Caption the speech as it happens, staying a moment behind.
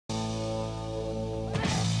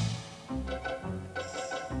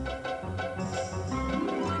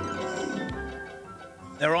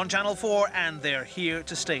They're on Channel 4 and they're here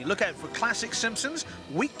to stay. Look out for classic Simpsons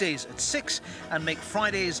weekdays at 6 and make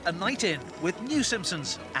Fridays a night in with new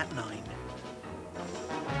Simpsons at 9.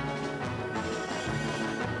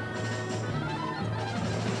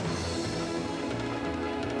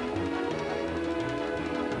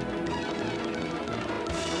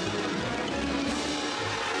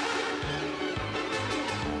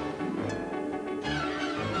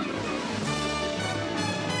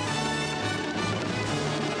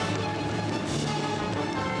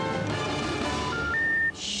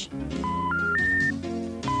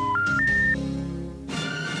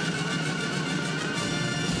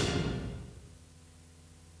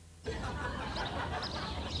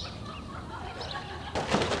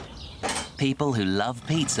 People who love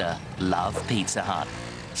Pizza Pizza Hut.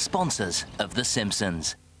 Sponsors of The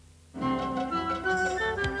Simpsons.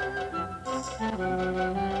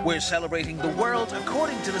 We're celebrating the world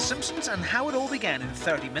according to The Simpsons and how it all began in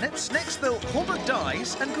 30 minutes. Next, though, Homer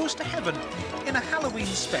dies and goes to heaven in a Halloween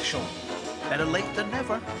special. Better late than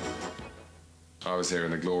never. I was here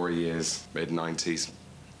in the glory years, mid-90s.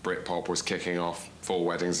 Britpop was kicking off. 4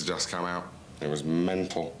 Weddings had just come out. It was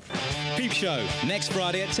mental. Peep Show, next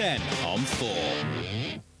Friday at 10 on 4.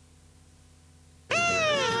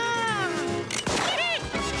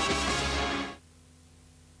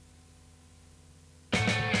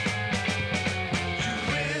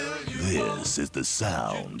 This is the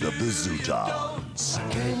sound of the Zutons. I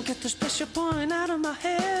can't get this pressure pouring out of my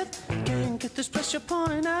head. Can't get this pressure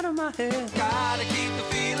pouring out of my head. Gotta keep the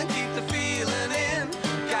feeling in.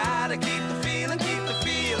 Gotta keep the feeling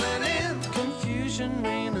in. Confusion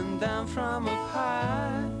raining down from up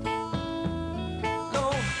high.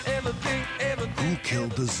 Don't ever think. Who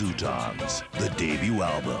Killed the Zutons? The debut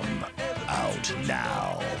album, out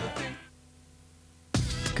now.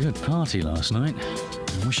 Good party last night.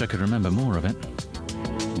 I wish I could remember more of it.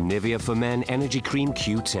 Nivea for Men Energy Cream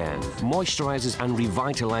Q10 moisturizes and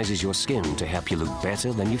revitalizes your skin to help you look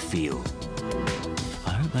better than you feel.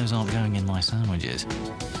 I hope those aren't going in my sandwiches.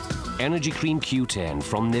 Energy Cream Q10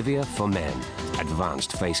 from Nivea for Men.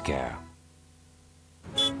 Advanced face care.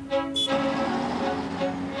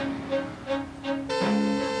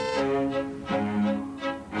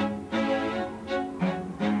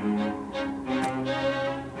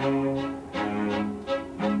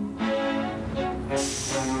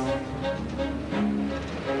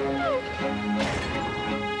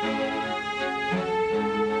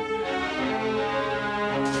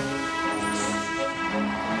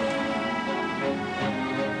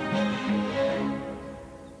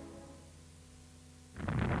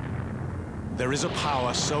 There is a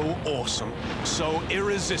power so awesome, so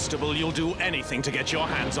irresistible, you'll do anything to get your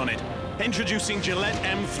hands on it. Introducing Gillette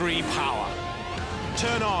M3 Power.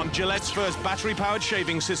 Turn on Gillette's first battery-powered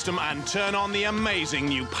shaving system and turn on the amazing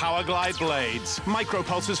new Power Glide blades.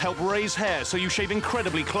 Micropulses help raise hair so you shave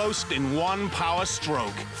incredibly close in one power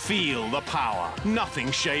stroke. Feel the power.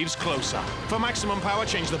 Nothing shaves closer. For maximum power,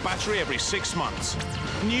 change the battery every 6 months.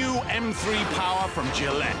 New M3 Power from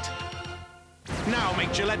Gillette. Now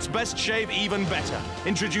make Gillette's best shave even better.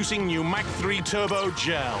 Introducing new Mach 3 Turbo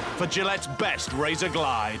Gel for Gillette's best razor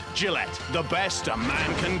glide. Gillette, the best a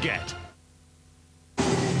man can get.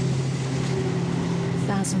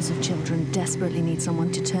 Thousands of children desperately need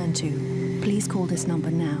someone to turn to. Please call this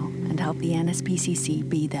number now and help the NSPCC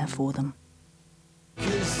be there for them.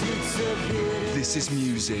 This is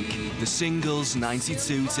music. The singles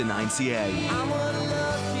 92 to 98.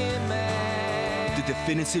 The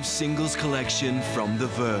definitive singles collection from The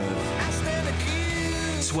Verve.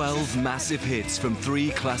 12 massive hits from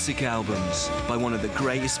 3 classic albums by one of the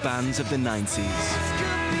greatest bands of the 90s.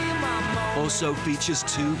 Also features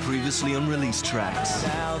 2 previously unreleased tracks.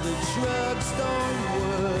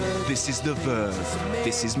 This is The Verve.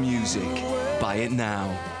 This is music. Buy it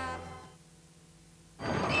now.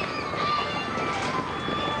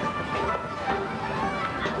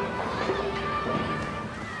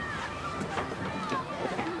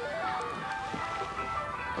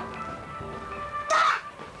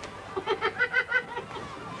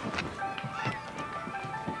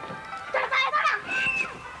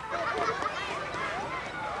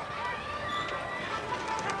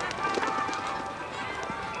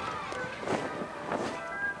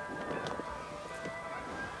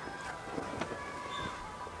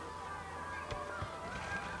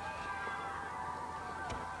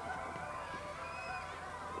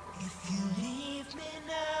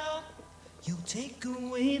 Take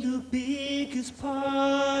away the biggest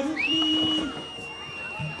part of me.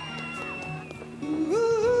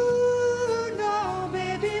 Ooh, no,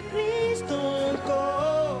 baby, please don't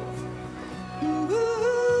go.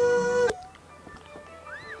 Ooh.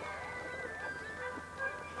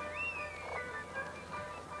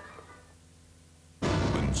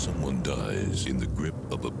 Someone dies in the grip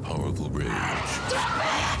of a powerful rage.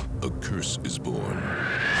 A curse is born.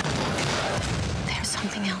 There's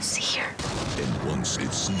something else here. And once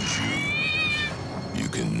it sees you, you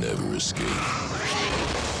can never escape.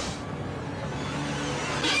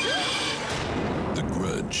 The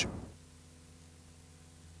Grudge.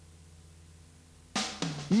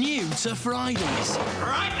 New to Fridays.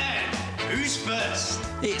 Right then, who's first?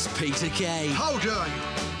 It's Peter Kay. Hold on.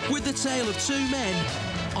 With the tale of two men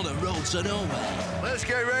on a road to nowhere. Let's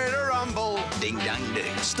get ready to rumble. Ding dang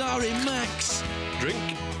ding. Starring Max. Drink.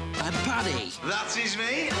 And Paddy. That is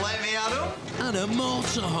me. Let me at 'em. And a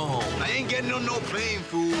motorhome. I ain't getting on no plane,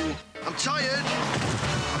 fool. I'm tired.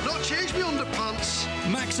 I've not changed my underpants.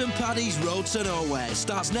 Max and Paddy's Road to Nowhere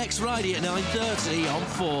starts next Friday at 9:30 on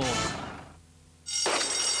 4.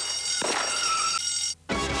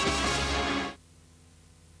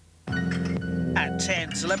 At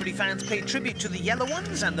 10, celebrity fans pay tribute to the Yellow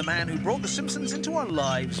Ones and the man who brought The Simpsons into our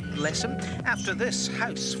lives. Bless him. After this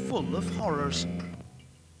house full of horrors.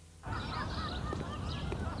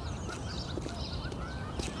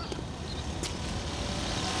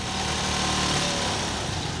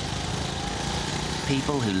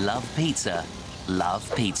 People who love pizza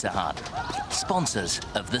love Pizza Hut. Sponsors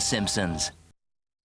of The Simpsons.